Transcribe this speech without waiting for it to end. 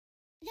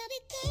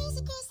girls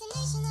across the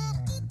nation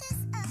that'll eat this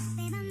up.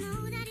 Babe, I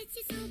know that it's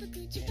you, so but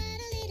could you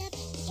bottle it up?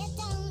 Get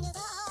down to the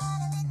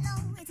heart of it.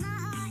 No, it's my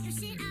heart, your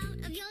shit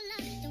out of your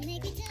love. Don't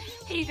make me tell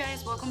you. Hey you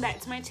guys, welcome back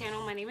to my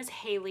channel. My name is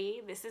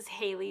Haley. This is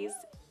Haley's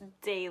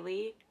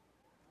Daily.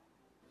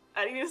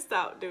 I need to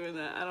stop doing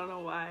that. I don't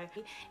know why.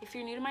 If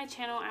you're new to my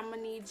channel, I'm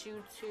gonna need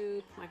you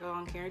to, like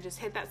on camera, just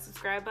hit that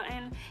subscribe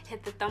button,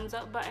 hit the thumbs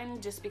up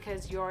button. Just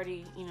because you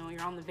already,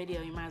 you're on the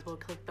video, you might as well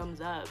click thumbs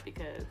up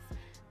because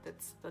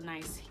that's the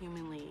nice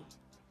humanly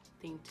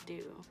thing to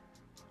do.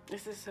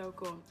 This is so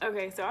cool.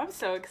 Okay, so I'm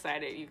so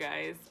excited, you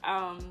guys.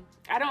 I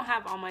don't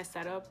have all my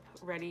setup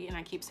ready, and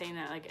I keep saying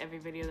that like every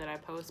video that I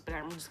post, but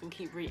I'm just gonna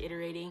keep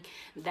reiterating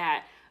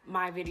that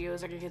my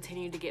videos are gonna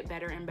continue to get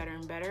better and better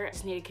and better. I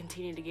just need to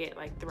continue to get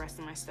like the rest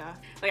of my stuff.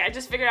 Like I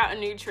just figured out a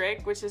new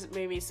trick, which has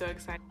made me so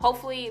excited.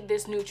 Hopefully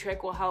this new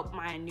trick will help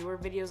my newer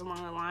videos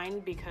along the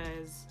line,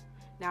 because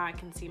now I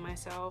can see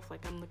myself,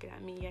 like I'm looking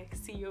at me, I can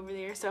see you over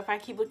there. So if I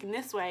keep looking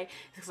this way,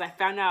 it's because I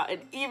found out an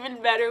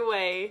even better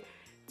way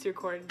to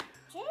record.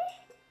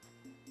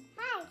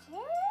 Hi,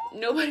 kid.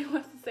 Nobody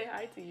wants to say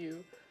hi to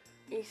you.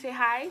 You say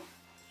hi?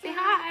 Say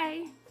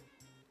hi.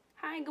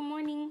 Hi, good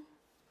morning.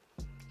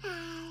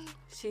 Hi.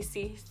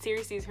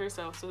 Siri sees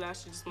herself, so now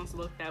she just wants to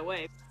look that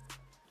way.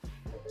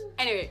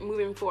 Anyway,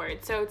 moving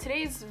forward. So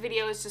today's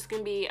video is just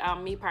gonna be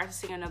me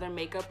practicing another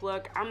makeup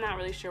look. I'm not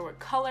really sure what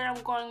color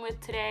I'm going with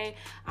today.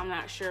 I'm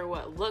not sure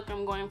what look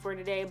I'm going for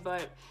today,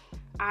 but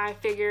I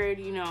figured,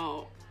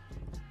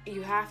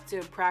 you have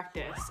to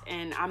practice,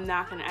 and I'm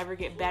not gonna ever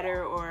get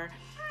better, or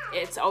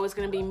it's always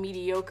gonna be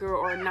mediocre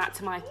or not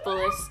to my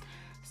fullest.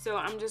 So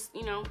I'm just,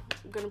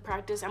 gonna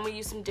practice. I'm gonna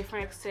use some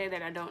different tricks today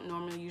that I don't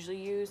normally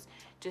usually use,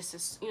 just to,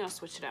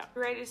 switch it up.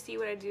 Ready to see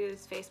what I do to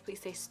this face? Please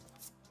say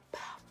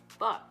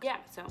fuck. Yeah,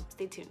 so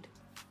stay tuned.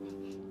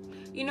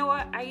 You know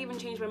what? I even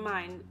changed my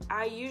mind.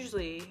 I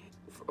usually,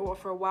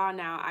 for a while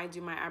now, I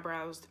do my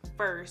eyebrows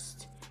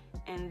first,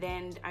 and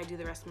then I do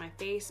the rest of my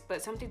face,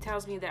 but something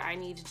tells me that I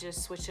need to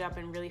just switch it up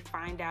and really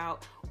find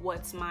out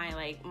what's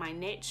my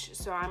niche.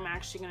 So I'm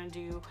actually gonna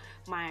do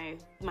my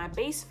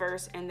base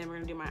first, and then we're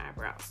gonna do my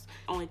eyebrows.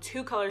 Only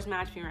two colors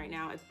match me right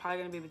now. It's probably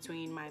gonna be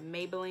between my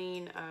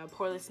Maybelline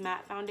Poreless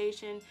Matte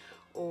Foundation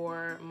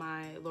or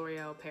my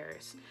L'Oreal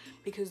Paris,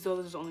 because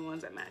those are the only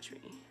ones that match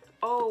me.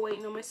 Oh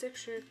wait, no, my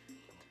sister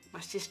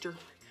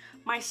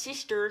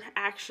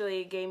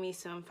actually gave me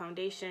some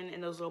foundation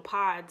in those little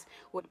pods,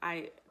 what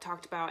I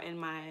talked about in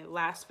my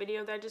last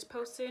video that I just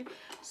posted.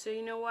 So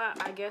you know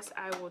what, I guess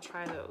I will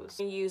try those.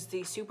 And use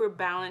the Super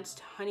Balanced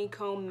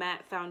Honeycomb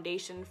Matte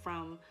Foundation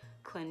from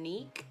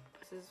Clinique.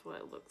 This is what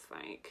it looks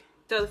like.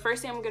 So the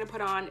first thing I'm gonna put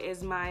on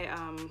is my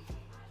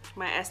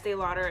my Estee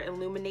Lauder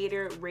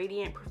Illuminator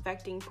Radiant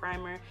Perfecting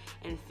Primer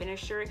and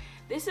Finisher.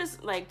 This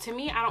is like, to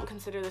me, I don't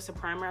consider this a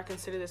primer. I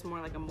consider this more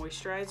like a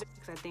moisturizer,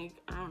 because I think,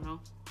 I don't know,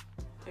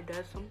 it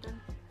does something.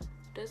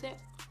 Does it?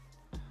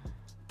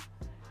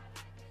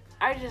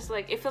 I just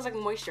like, it feels like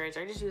moisturizer.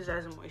 I just use it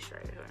as a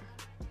moisturizer.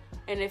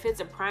 And if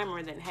it's a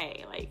primer, then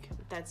hey, like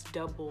that's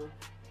double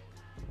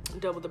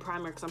the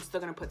primer, because I'm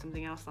still gonna put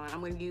something else on. I'm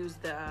gonna use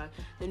the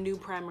new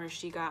primer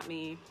she got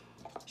me.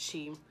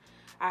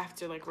 I have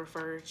to like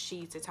refer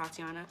she to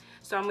Tatiana.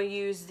 So I'm gonna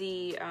use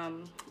the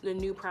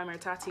new primer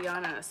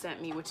Tatiana sent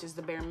me, which is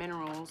the Bare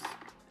Minerals.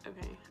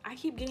 Okay, I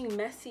keep getting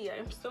messy.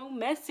 I'm so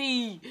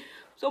messy,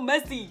 so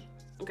messy.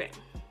 Okay,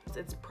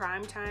 it's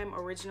Prime Time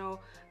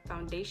Original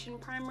Foundation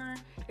Primer.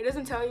 It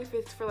doesn't tell you if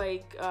it's for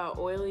like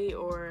oily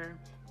or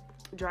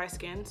dry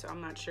skin, so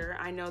I'm not sure.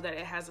 I know that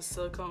it has a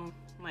silicone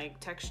like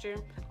texture.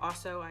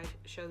 Also, I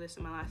showed this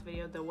in my last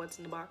video, the What's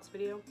in the Box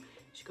video.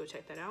 You should go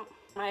check that out.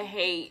 I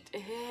hate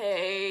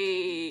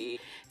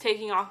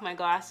taking off my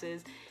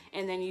glasses,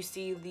 and then you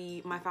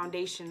see my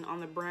foundation on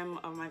the brim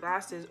of my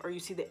glasses, or you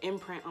see the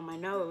imprint on my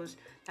nose.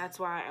 That's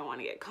why I want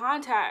to get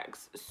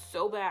contacts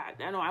so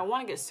bad. I know I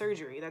want to get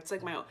surgery. That's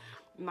like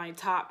my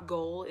top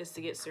goal, is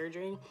to get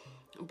surgery.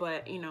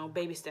 But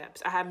baby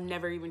steps. I have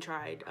never even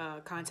tried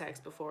contacts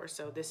before,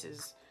 so this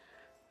is,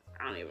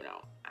 I don't even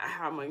know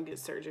how I'm gonna get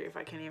surgery if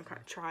I can't even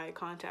try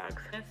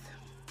contacts.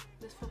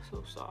 This feels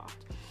so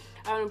soft.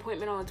 I have an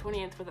appointment on the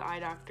 20th for the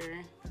eye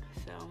doctor,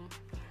 so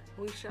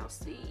we shall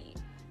see.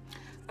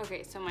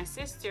 Okay, so my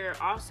sister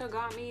also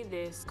got me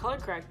this color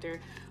corrector,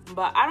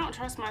 but I don't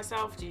trust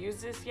myself to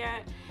use this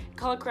yet.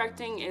 Color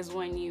correcting is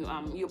when you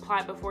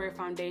apply it before your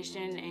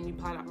foundation, and you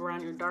apply it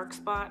around your dark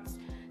spots,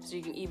 so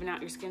you can even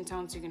out your skin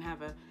tone, so you can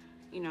have a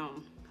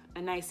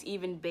nice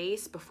even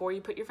base before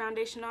you put your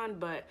foundation on.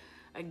 But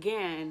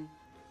again,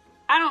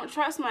 I don't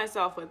trust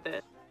myself with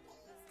this.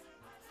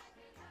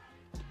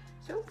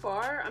 So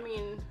far, I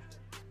mean,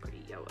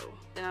 pretty yellow.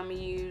 Then I'm gonna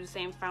use the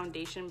same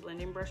foundation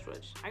blending brush,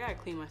 which I gotta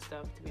clean my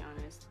stuff, to be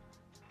honest.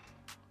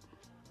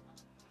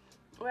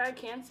 What I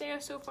can say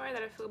so far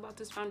that I feel about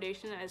this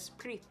foundation is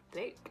pretty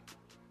thick.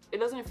 It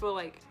doesn't feel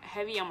like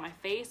heavy on my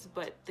face,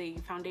 but the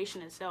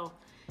foundation itself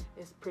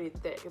is pretty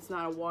thick. It's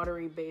not a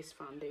watery based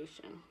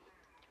foundation.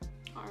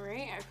 All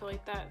right, I feel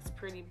like that's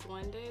pretty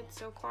blended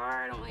so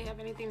far. I don't really have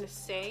anything to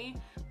say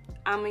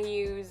I'm gonna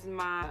use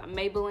my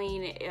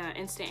Maybelline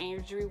Instant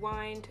Energy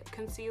Rewind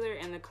concealer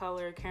in the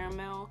color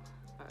Caramel.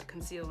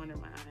 Conceal under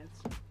my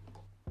eyes.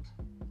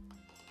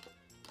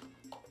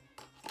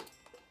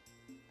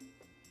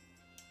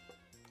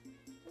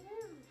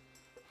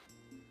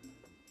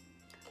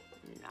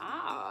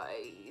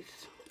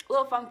 Nice.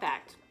 Little fun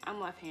fact,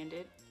 I'm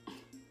left-handed.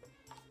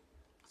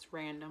 It's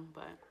random,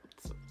 but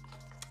it's a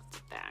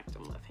fact,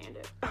 I'm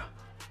left-handed.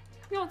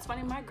 You know what's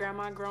funny? My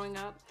grandma growing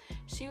up,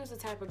 she was the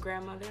type of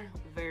grandmother,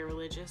 very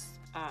religious.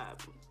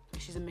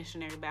 She's a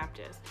missionary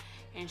Baptist.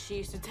 And she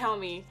used to tell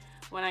me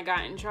when I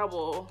got in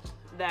trouble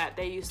that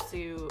they used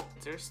to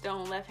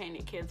stone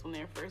left-handed kids when they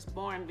were first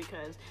born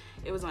because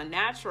it was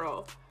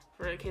unnatural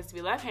for the kids to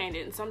be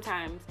left-handed, and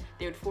sometimes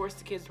they would force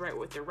the kids to write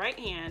with their right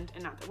hand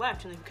and not the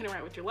left, and if you couldn't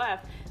write with your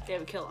left, they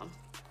would kill them.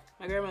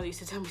 My grandmother used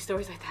to tell me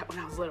stories like that when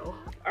I was little.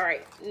 All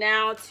right,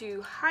 now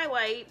to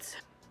highlight.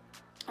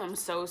 I'm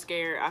so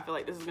scared. I feel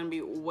like this is gonna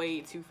be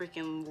way too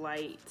freaking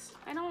light.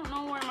 I don't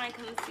know where my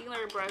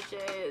concealer brush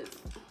is.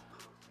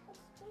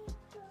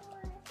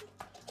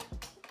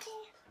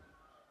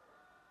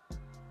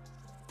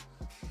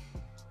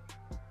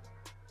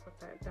 Put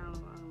that down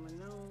on my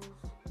nose.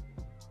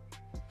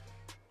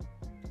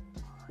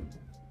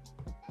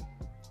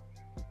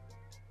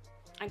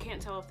 I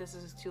can't tell if this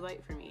is too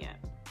light for me yet.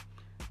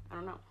 I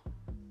don't know.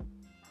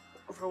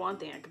 For one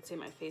thing, I could say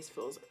my face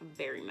feels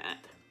very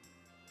matte.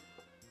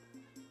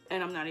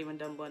 And I'm not even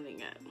done blending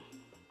yet.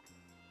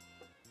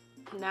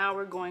 Now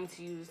we're going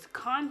to use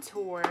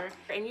contour.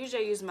 And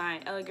usually I use my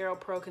LA Girl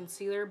Pro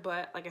Concealer,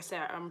 but like I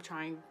said, I'm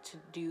trying to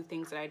do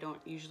things that I don't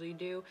usually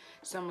do.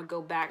 So I'm gonna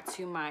go back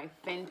to my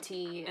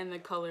Fenty in the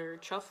color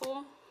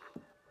Truffle.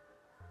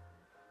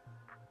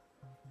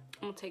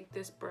 I'm gonna take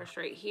this brush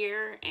right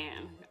here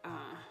and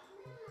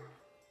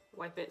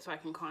wipe it so I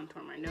can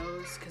contour my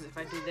nose, because if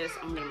I do this,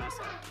 I'm gonna mess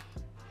up.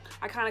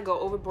 I kind of go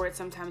overboard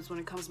sometimes when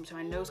it comes to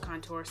my nose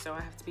contour, so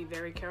I have to be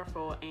very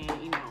careful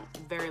and, you know,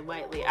 very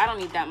lightly. I don't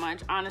need that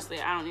much. Honestly,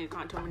 I don't need to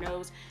contour my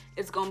nose.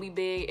 It's gonna be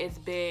big, it's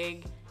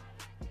big.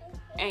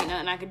 Ain't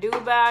nothing I can do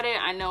about it.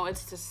 I know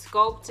it's to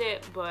sculpt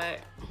it, but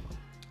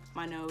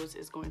my nose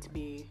is going to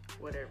be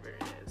whatever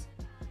it is.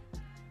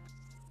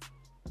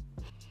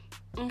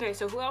 Okay,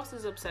 so who else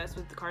is obsessed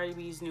with the Cardi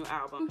B's new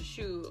album?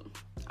 Shoot,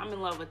 I'm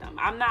in love with them.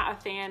 I'm not a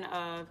fan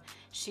of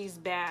She's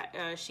Bad,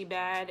 She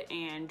Bad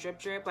and Drip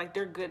Drip. Like,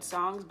 they're good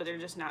songs, but they're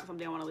just not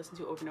something I want to listen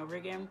to over and over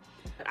again.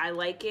 But I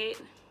like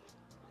it.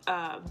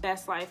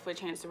 Best Life with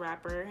Chance the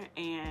Rapper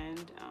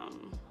and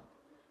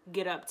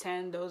Get Up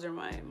 10. Those are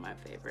my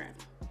favorite.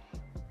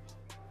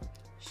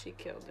 She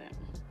killed it.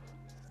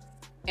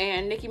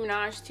 And Nicki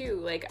Minaj too.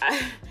 Like,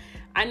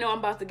 I know I'm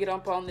about to get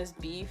up on this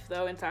beef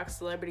though and talk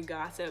celebrity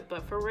gossip,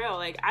 but for real,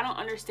 like, I don't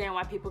understand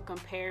why people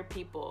compare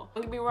people.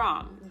 Don't get me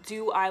wrong.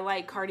 Do I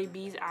like Cardi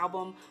B's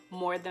album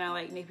more than I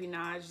like Nicki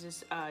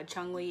Minaj's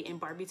Chung Lee and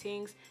Barbie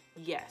Tingz?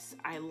 Yes,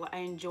 I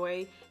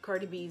enjoy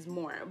Cardi B's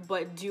more,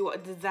 but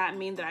does that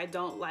mean that I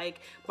don't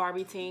like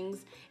Barbie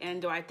Tingz? And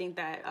do I think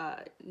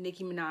that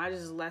Nicki Minaj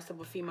is less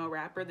of a female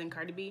rapper than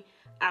Cardi B?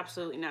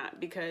 Absolutely not,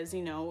 because,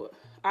 you know,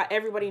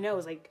 everybody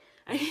knows, like,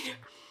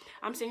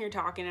 I'm sitting here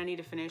talking, I need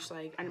to finish,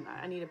 like,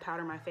 I need to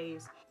powder my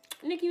face.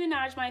 Nicki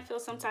Minaj might feel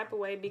some type of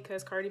way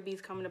because Cardi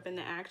B's coming up in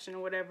the action or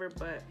whatever,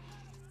 but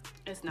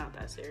it's not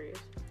that serious.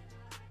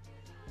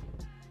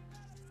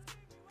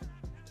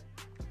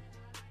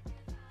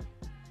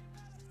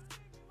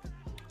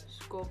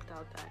 Sculpt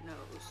out that nose.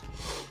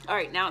 All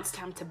right, now it's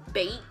time to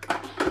bake.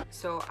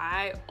 So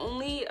I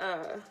only,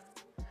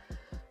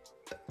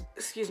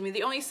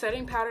 the only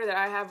setting powder that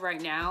I have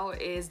right now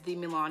is the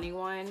Milani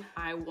one.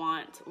 I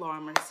want Laura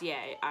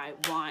Mercier. I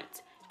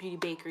want Beauty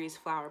Bakery's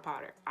flour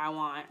powder. I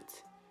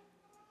want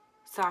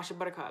Sasha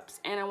Buttercups.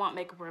 And I want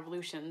Makeup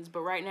Revolutions.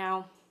 But right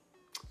now,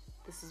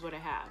 this is what I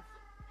have,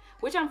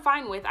 which I'm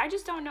fine with. I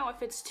just don't know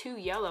if it's too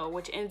yellow,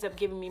 which ends up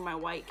giving me my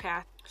white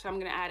cast. So I'm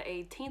gonna add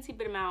a teensy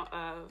bit amount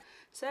of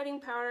setting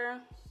powder.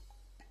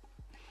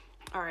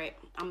 All right,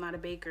 I'm not a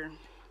baker.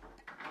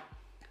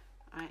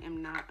 I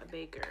am not a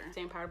baker.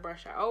 Same powder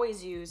brush I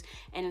always use,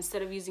 and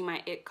instead of using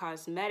my IT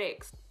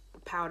Cosmetics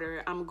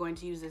powder, I'm going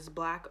to use this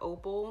Black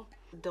Opal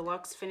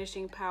Deluxe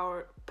Finishing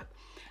Powder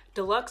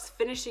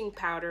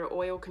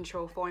Oil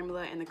Control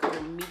Formula in the color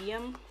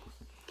Medium.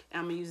 And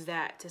I'm gonna use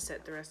that to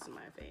set the rest of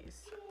my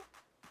face.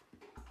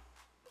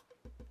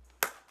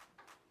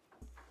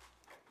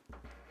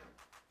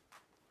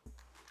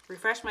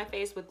 Refresh my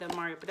face with the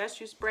Mario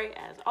Badescu spray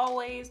as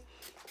always.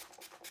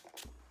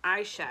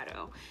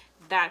 Eyeshadow.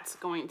 That's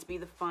going to be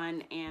the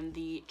fun and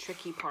the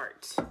tricky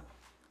part.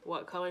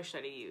 What color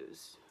should I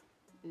use?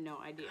 No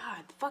idea.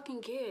 God,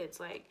 fucking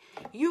kids, like,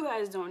 you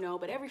guys don't know,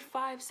 but every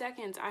 5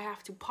 seconds I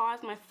have to pause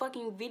my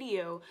fucking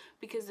video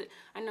because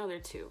I know they're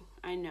 2.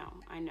 I know.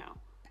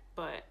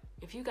 But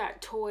if you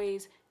got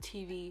toys,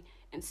 TV,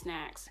 and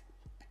snacks,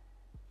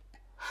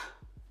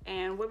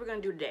 and what we're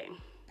gonna do today?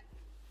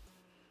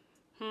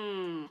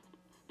 I'm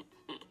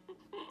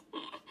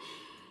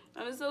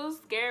so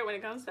scared when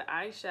it comes to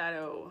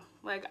eyeshadow.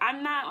 Like,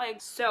 I'm not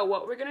like, so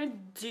what we're gonna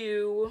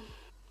do,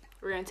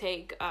 We're gonna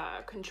take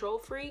Control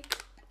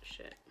Freak.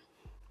 Shit.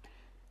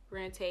 We're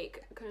gonna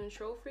take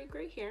Control Freak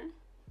right here,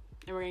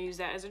 and we're gonna use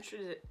that as a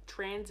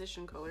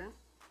transition color.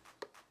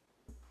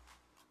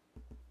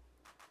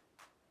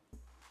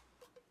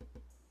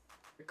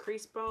 Your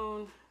crease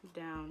bone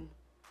down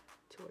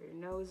to where your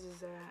nose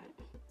is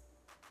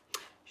at.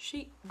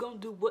 She gonna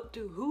do what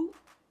to who?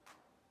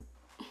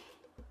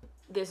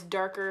 This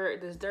darker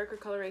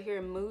color right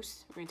here,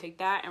 Mousse. We're gonna take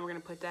that and we're gonna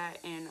put that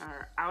in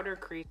our outer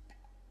crease.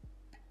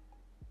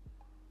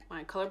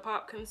 My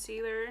ColourPop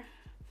concealer,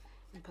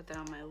 and put that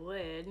on my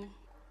lid.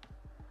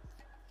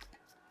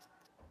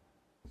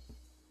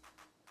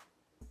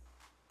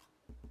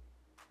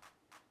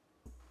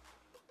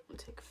 I'll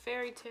take a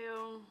Fairy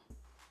Tale.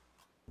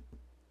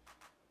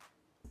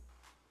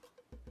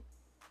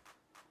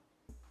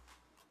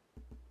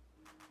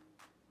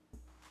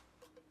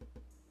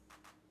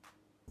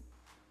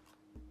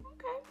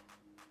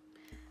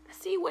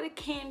 See what it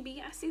can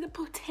be. I see the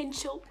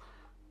potential.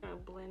 I'm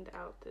gonna blend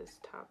out this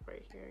top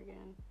right here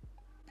again.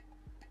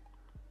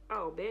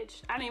 Oh,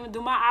 bitch. I didn't even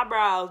do my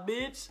eyebrows,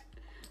 bitch.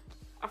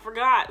 I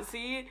forgot.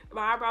 See,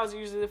 my eyebrows are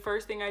usually the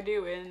first thing I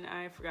do, and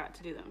I forgot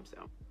to do them,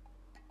 so.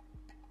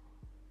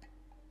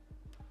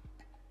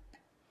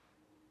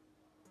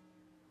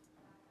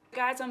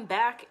 Guys, I'm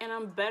back and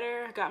I'm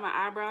better. Got my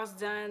eyebrows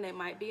done. They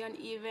might be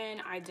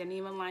uneven. I didn't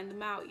even line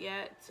them out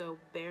yet, so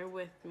bear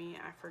with me.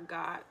 I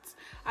forgot.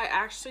 I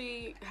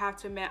actually have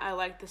to admit I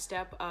like the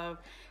step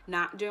of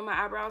not doing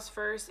my eyebrows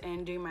first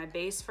and doing my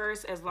base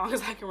first, as long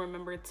as I can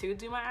remember to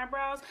do my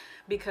eyebrows,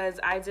 because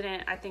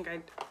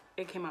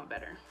it came out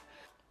better.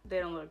 They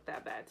don't look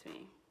that bad to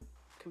me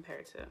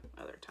compared to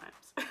other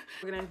times. What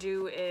we're gonna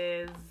do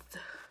is,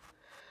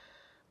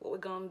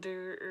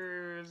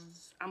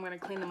 I'm gonna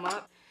clean them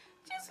up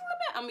just a little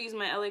bit. I'm gonna use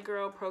my LA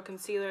Girl Pro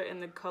Concealer in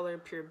the color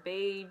Pure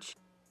Beige.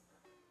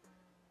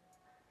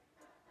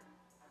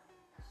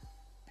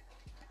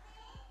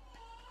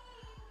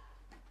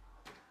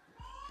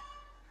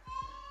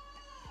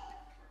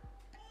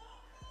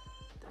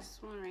 This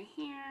one right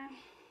here.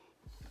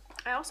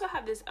 I also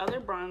have this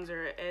other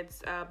bronzer.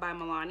 It's by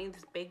Milani,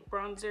 this baked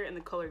bronzer in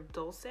the color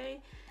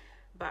Dulce,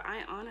 but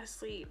I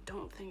honestly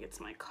don't think it's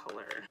my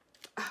color.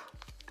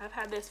 I've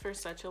had this for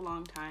such a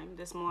long time,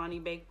 this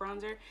Milani baked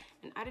bronzer,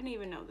 and I didn't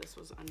even know this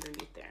was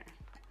underneath there.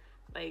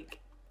 Like,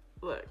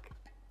 look,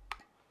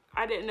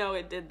 I didn't know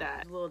it did that.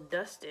 It's a little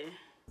dusty.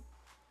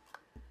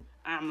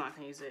 I'm not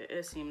gonna use it.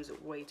 It seems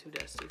way too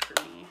dusty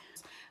for me.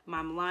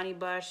 My Milani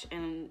brush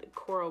in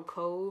Coral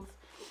Cove.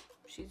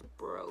 She's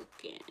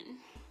broken.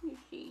 You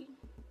see?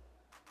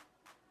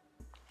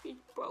 She's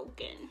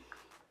broken.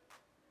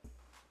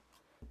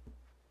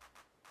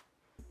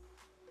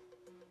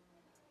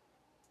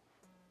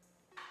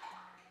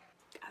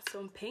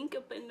 Some pink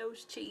up in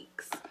those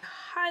cheeks.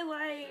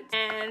 Highlight.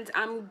 And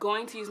I'm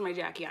going to use my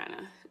Jackie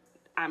Aina.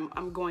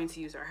 I'm going to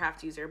use her, I have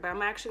to use her, but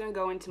I'm actually gonna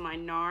go into my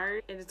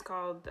NARD. It is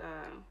called,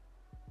 I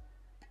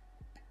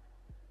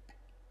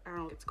don't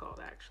know what it's called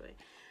actually.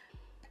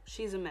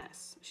 She's a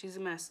mess. She's a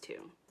mess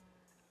too.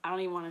 I don't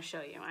even want to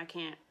show you. I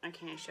can't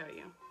show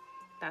you.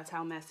 That's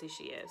how messy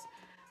she is.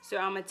 So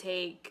I'm gonna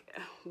take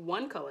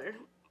one color,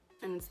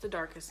 and it's the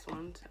darkest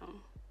one, so.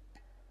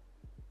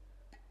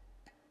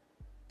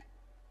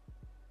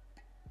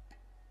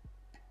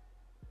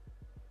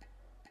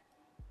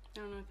 I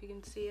don't know if you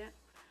can see it,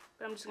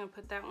 but I'm just gonna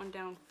put that one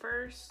down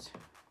first.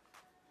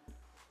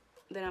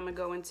 Then I'm gonna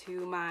go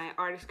into my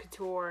Artist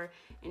Couture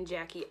and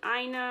Jackie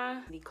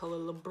Aina, the color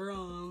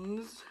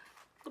LeBronze.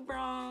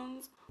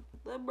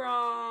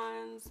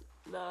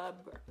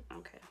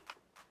 Okay.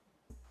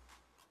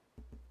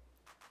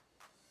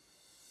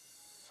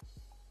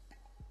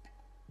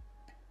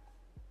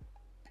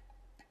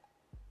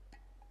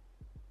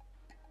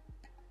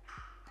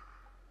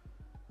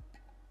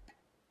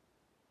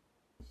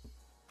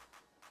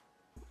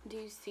 Do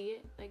you see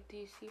it? Like, do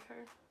you see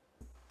her?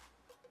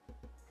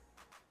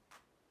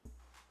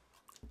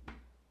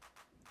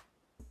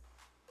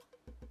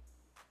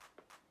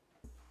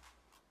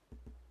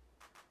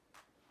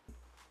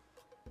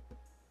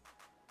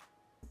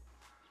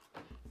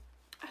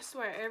 I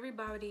swear,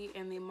 everybody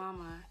and their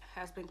mama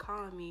has been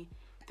calling me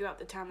throughout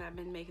the time that I've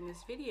been making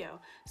this video.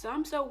 So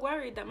I'm so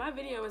worried that my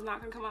video is not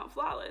gonna come out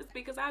flawless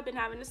because I've been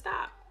having to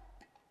stop.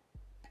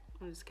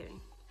 I'm just kidding.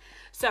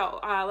 So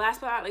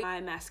last but not least, my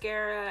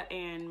mascara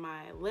and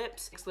my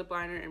lips, lip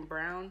liner in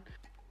brown.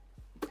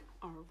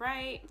 All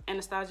right,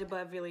 Anastasia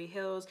Beverly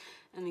Hills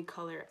in the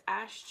color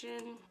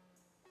Ashton.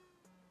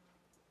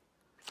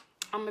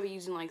 I'm gonna be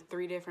using like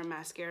 3 different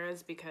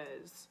mascaras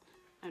because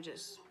I'm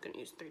just gonna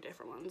use 3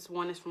 different ones.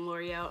 One is from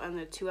L'Oreal and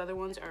the 2 other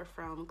ones are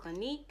from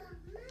Clinique.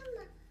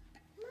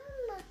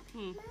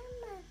 Mama.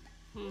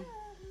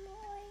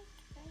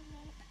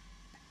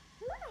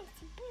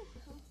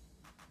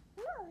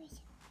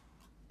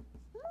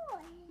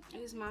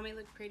 Does mommy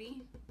look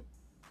pretty?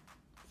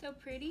 So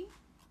pretty?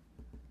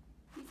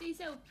 You say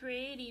so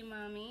pretty,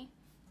 mommy.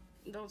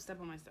 Don't step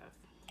on my stuff.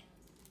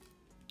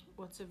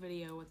 What's a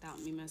video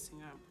without me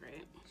messing up,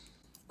 right?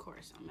 Of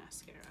course, on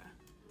mascara.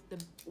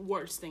 the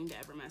worst thing to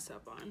ever mess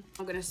up on.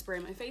 I'm gonna spray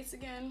my face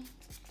again.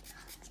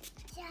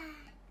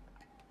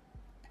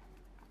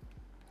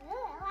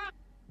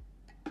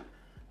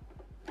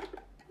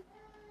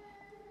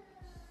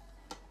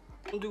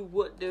 Do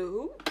what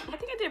do? I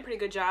think I did a pretty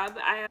good job.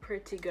 I have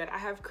pretty good. I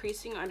have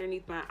creasing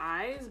underneath my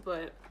eyes,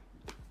 but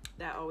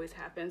that always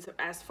happens.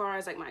 As far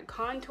as like my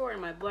contour and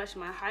my blush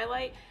and my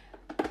highlight,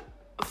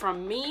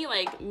 from me,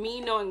 like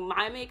me knowing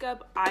my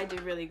makeup, I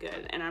did really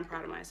good and I'm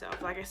proud of myself.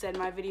 Like I said,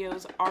 my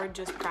videos are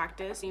just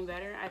practice. Getting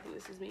better. I think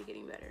this is me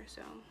getting better.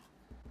 So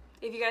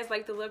if you guys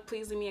like the look,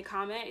 please leave me a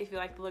comment. If you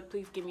like the look,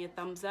 please give me a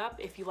thumbs up.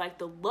 If you like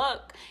the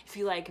look, if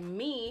you like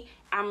me,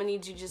 I'm gonna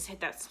need you to just hit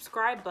that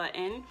subscribe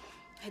button,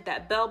 hit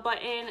that bell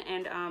button,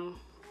 and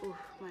ooh,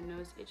 my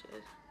nose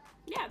itches.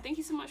 Yeah, thank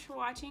you so much for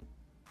watching.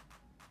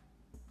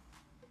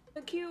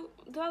 Look cute?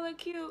 Do I look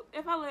cute?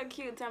 If I look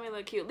cute, tell me I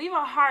look cute. Leave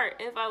a heart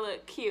if I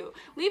look cute.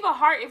 Leave a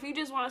heart if you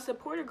just want to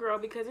support a girl,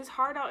 because it's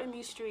hard out in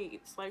these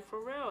streets, like for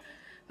real.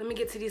 Let me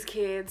get to these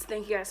kids.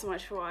 Thank you guys so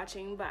much for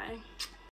watching. Bye.